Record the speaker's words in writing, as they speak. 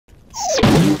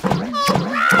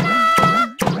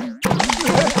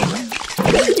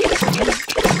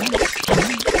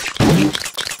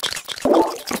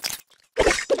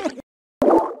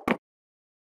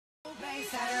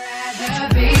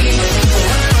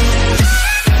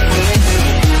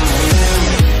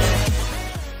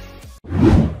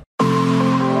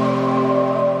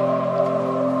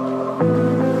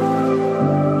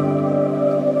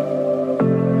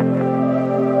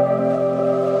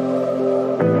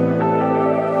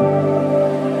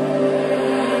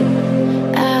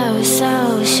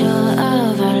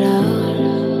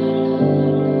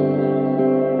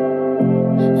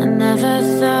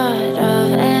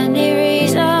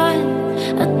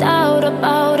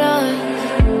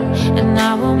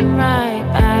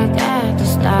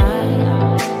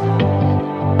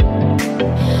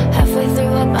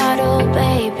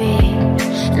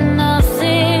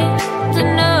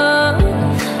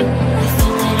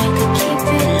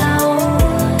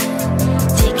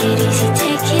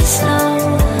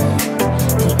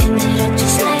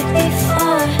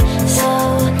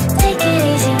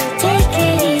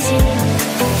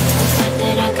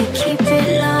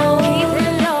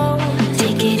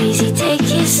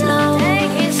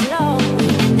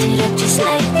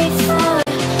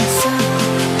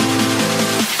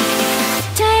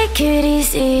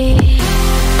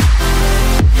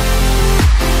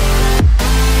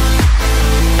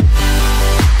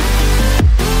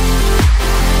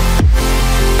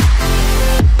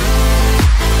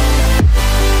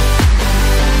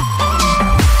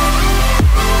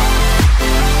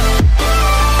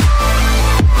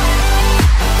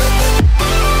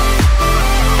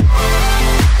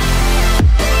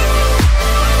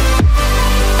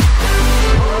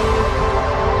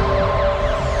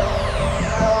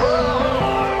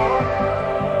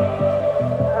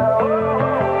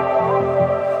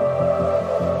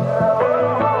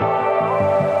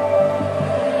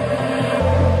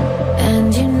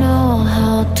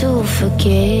to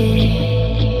forget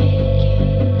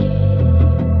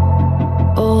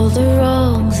all the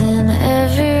wrongs and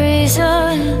every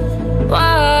reason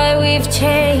why we've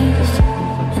changed.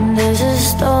 And there's a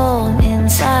storm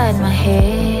inside my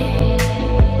head,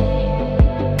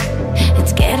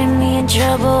 it's getting me in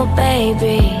trouble,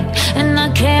 baby, and I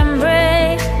can't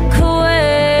break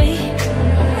away.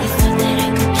 I thought that I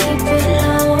could keep it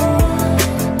low,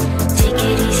 take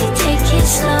it easy, take it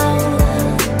slow.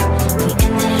 We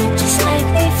ended up just like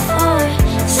before,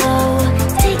 so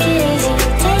take it easy,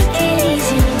 take it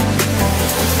easy.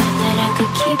 I thought that I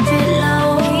could keep it low,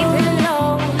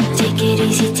 take it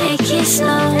easy, take it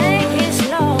slow.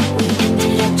 We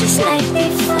ended up just like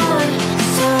before,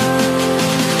 so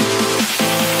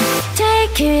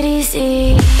take it easy.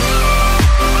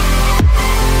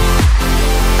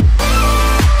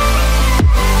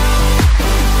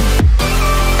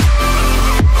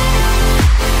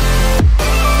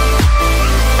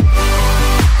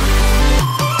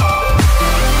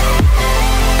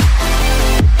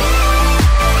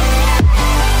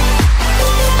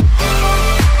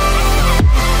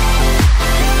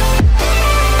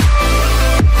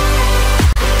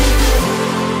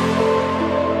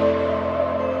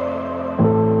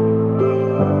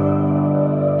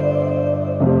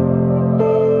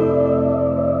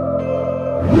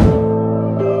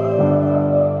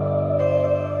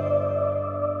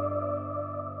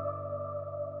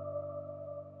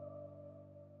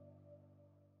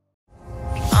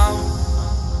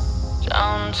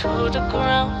 To the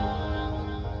ground,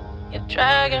 you're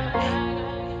dragging me,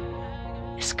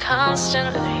 it's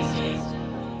constantly.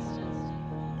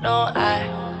 No, I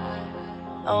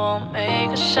won't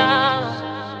make a sound.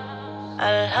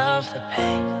 I love the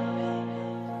pain,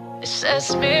 it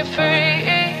sets me free.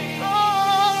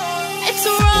 It's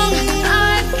wrong,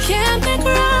 I can't make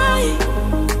right.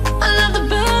 I love the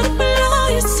bird below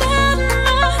you, said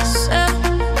myself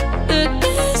that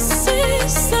this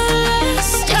is the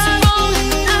last time.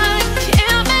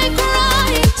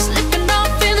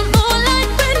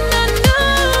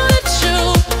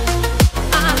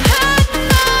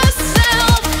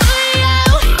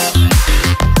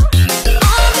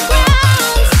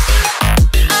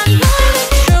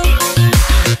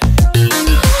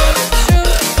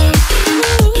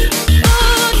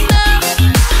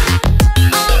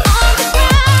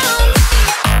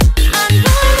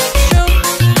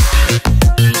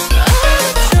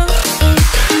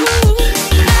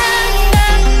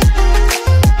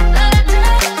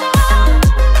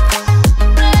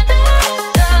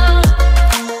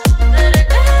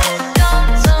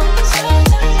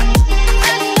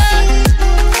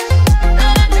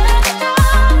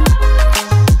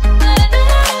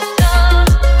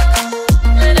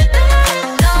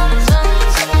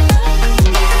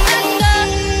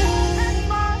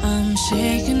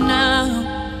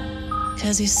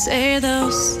 Cause you say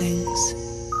those things,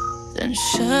 then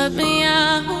shut me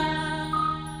out.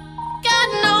 Got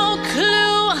no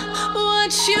clue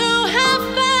what you have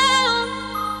found.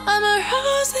 I'm a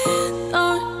rose in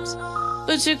thorns,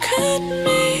 but you cut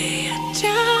me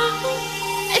down.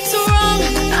 It's wrong,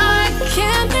 I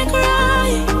can't make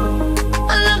right.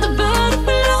 I love the bird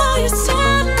below you,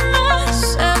 said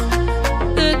myself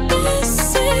that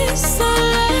this is the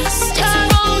last time.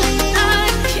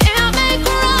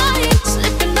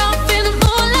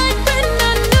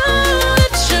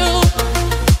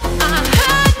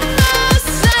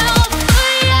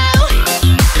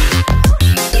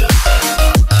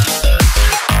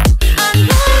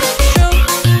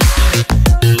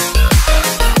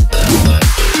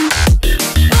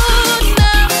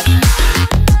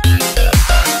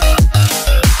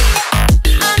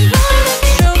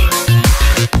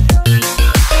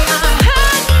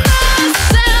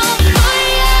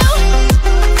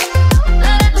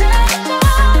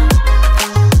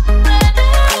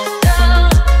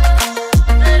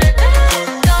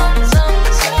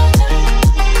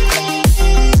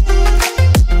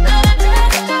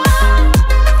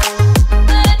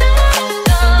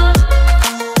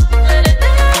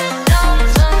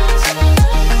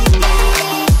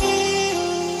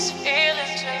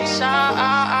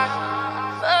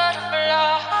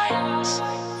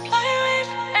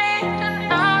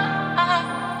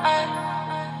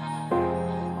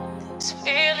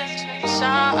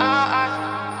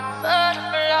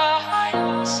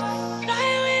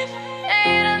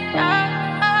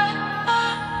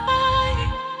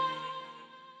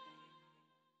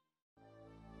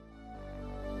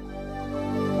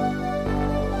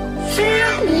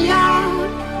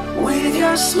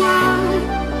 Your smile,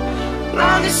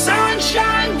 now the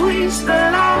sunshine brings the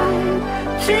light.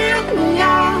 Fill me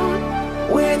out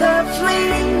with a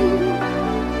flame.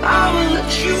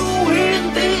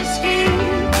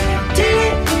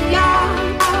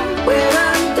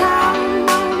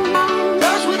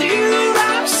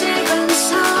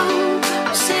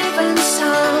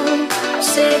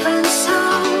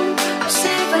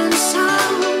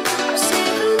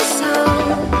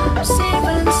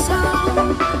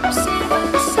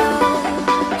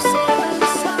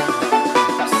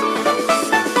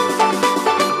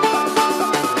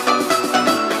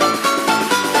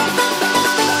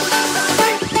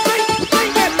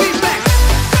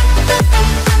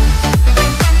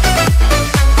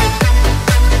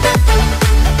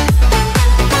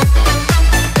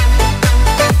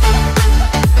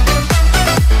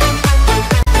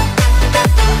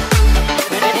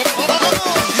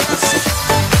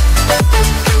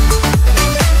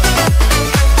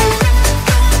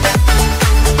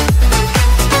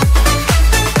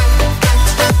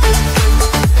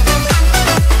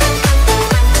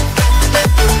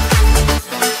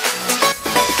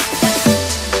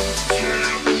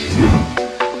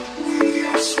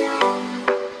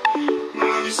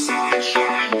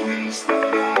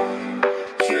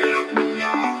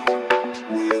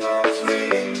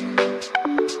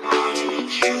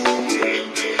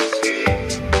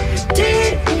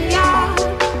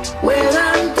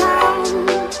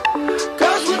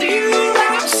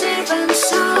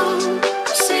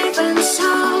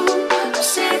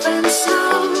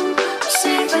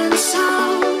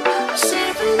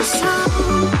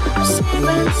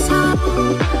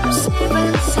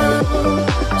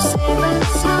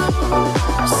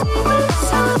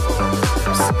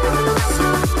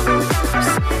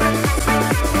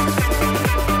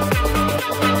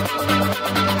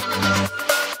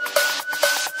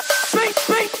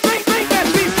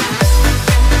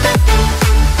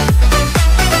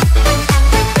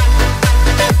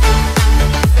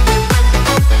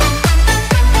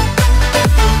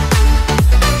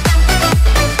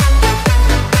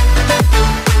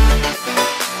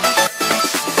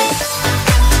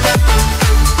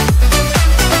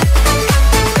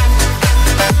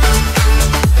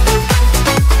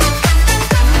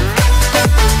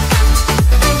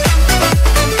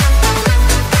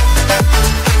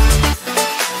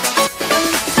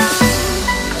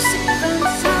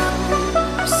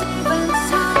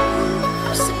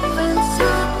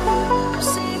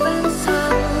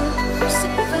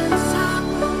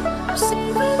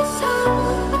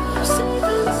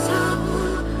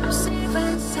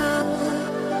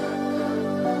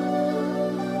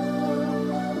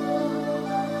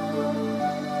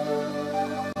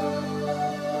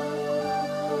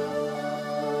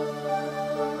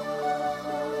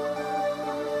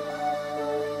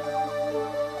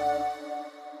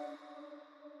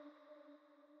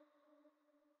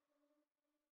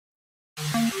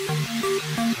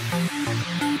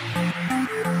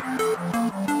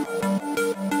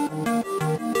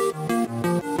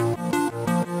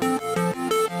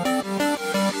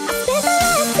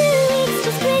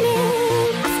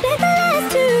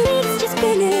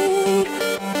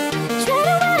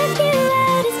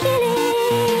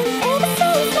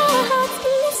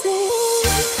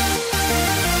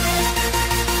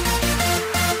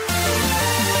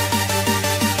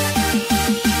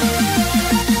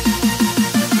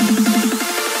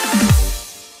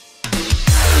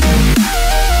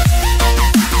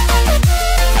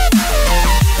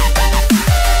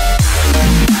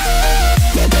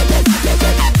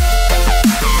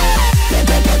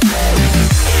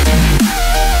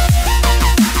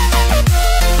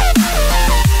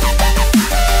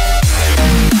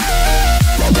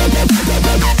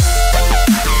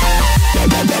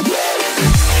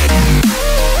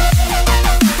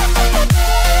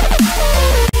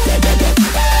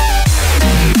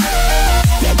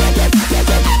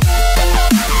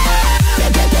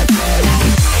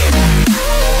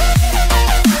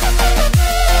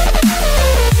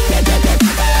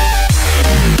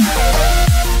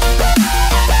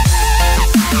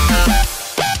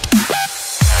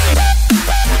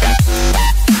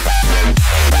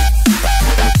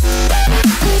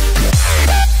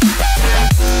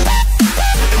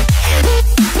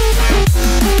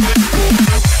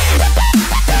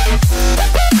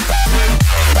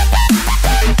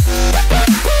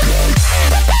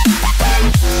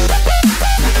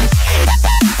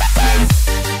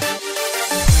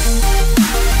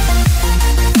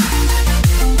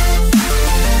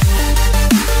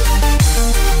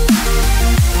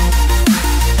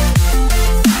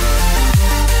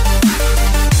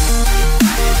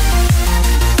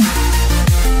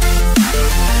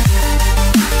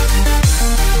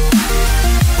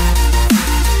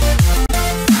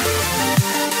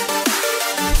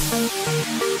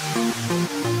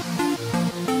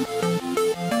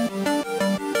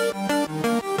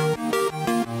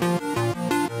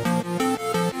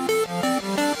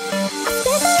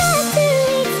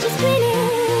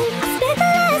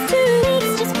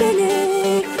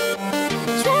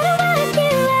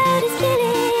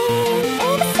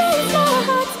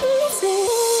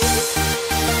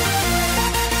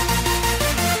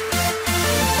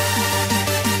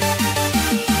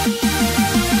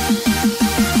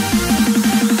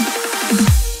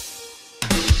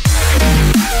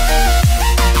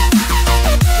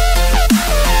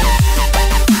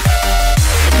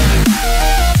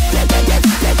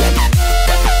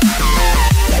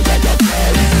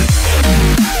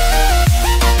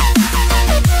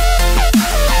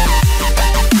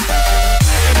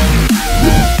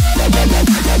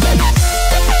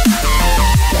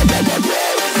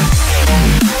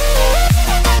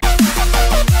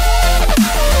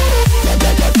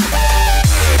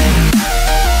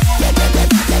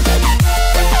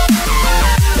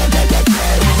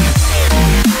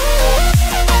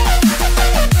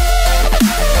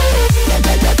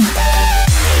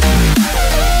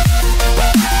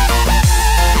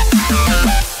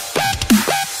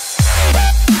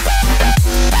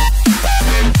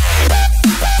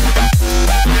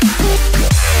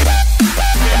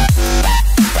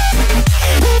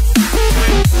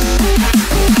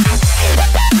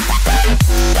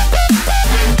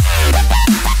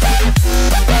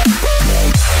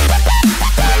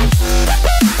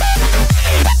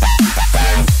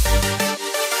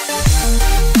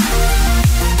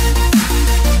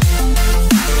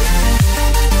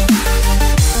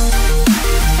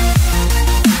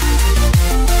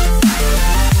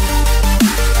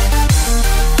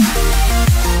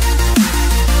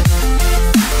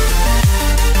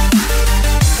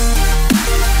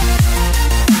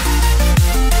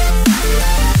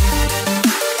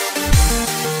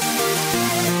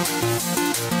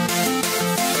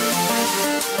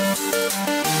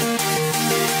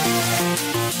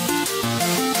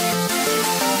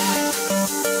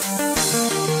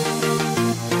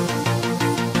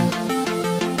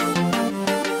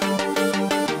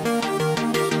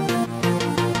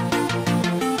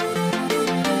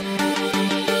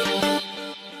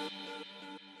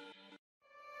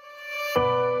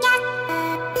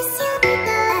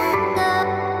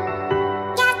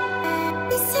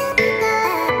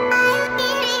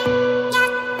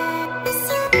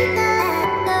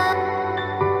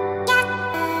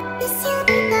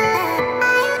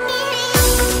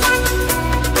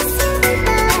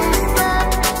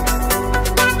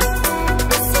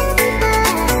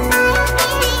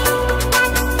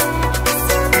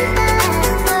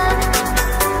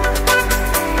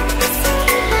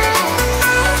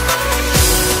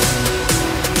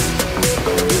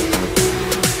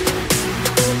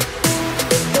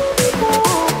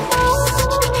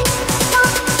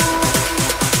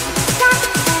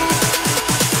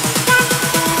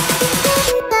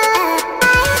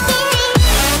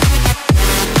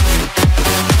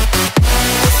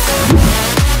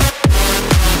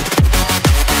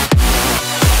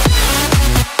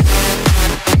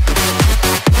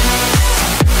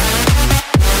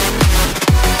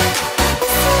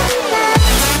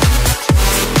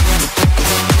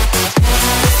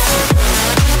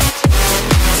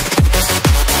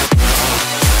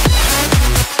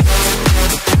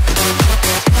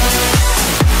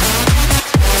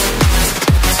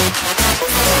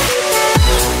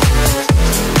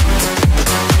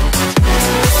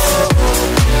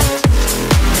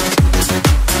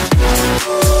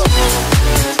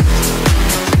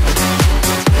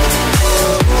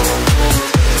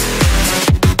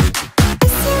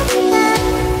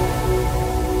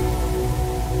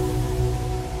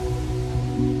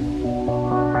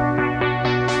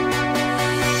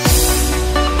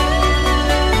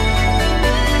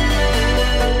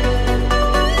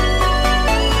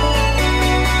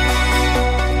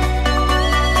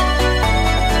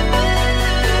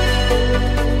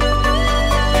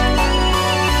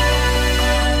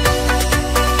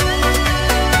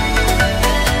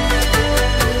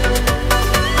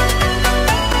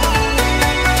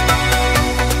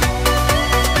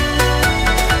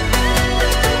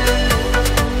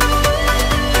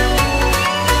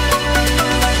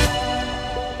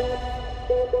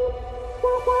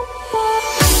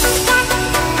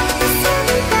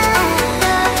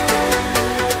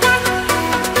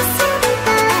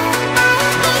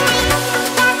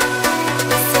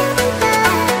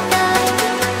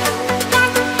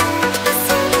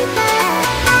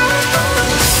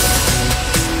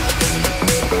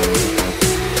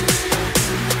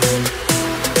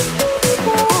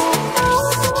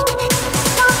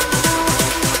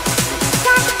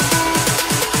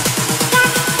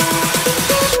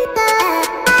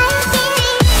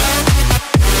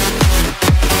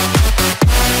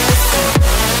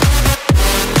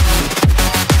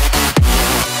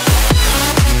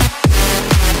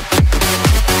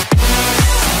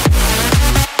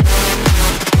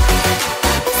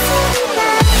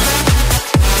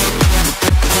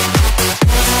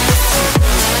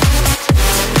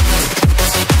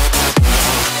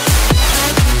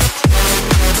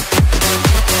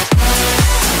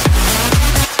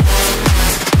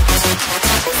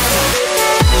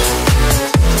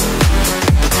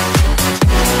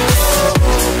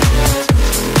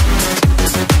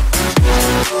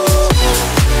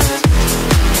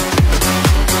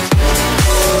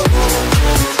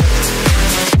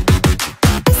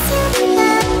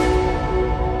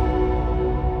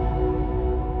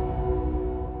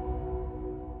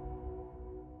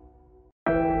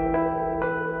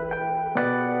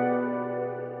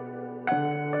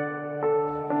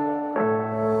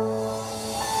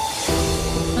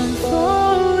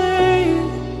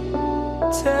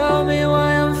 tell me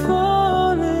why I'm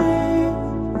falling.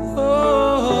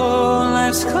 Oh,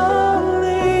 life's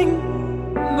calling,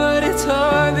 but it's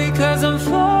hard because I'm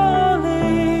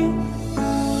falling.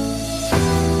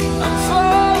 I'm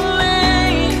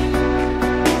falling.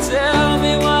 Tell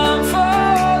me why I'm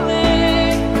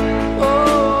falling.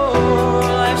 Oh,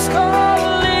 life's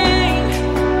calling,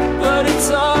 but it's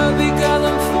hard because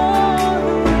I'm falling.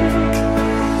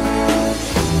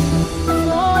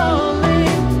 Falling,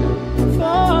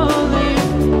 falling,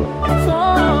 falling,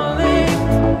 falling,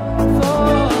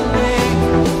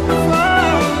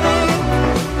 falling,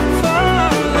 falling,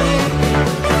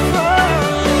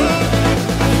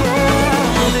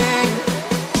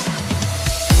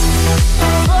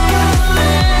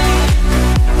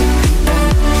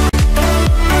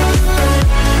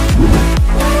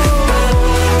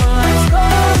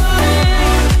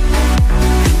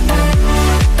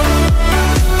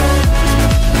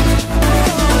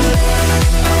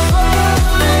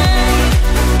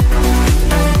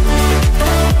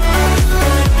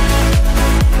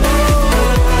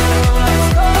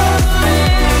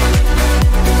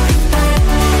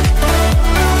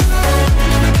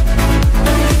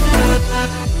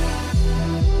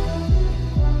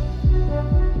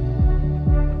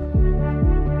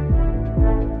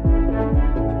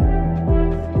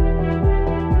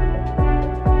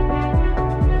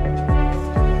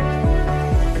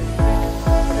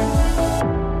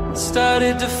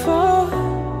 started to fall,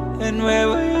 and where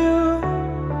were you?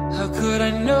 How could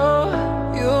I know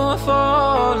you were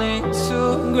falling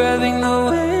too? Grabbing the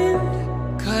wind,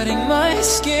 cutting my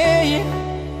skin,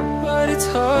 but it's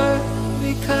hard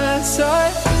because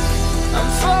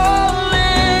I'm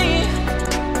falling.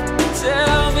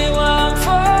 Tell me why I'm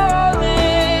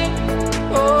falling.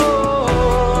 Oh,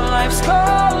 life's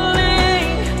calling,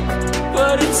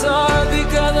 but it's hard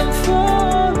because I'm falling.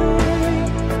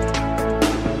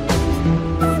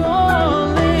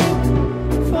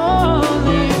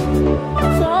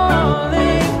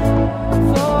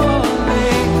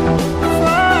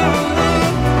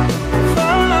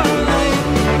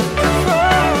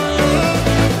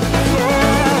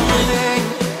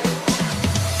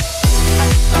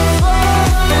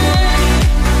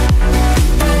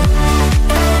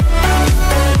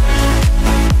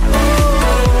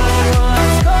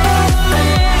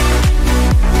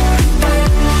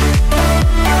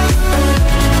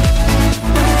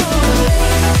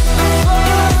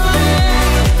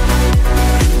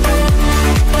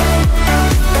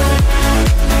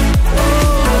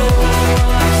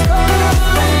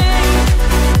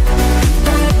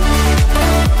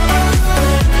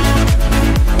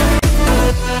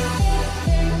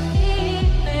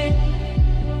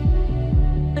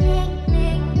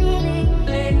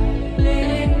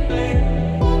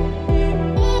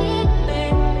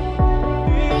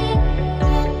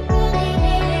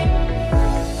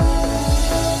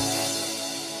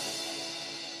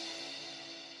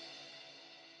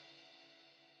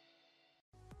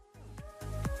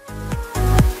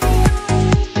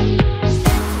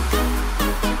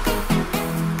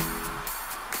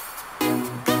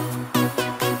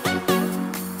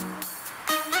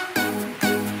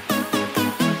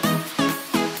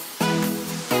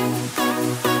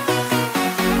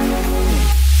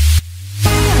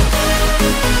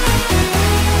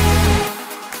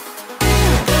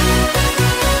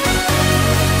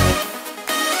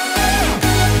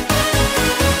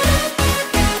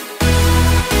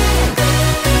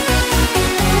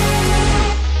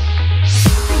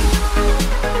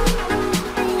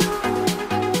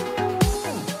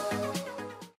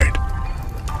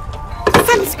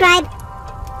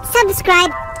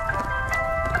 Subscribe.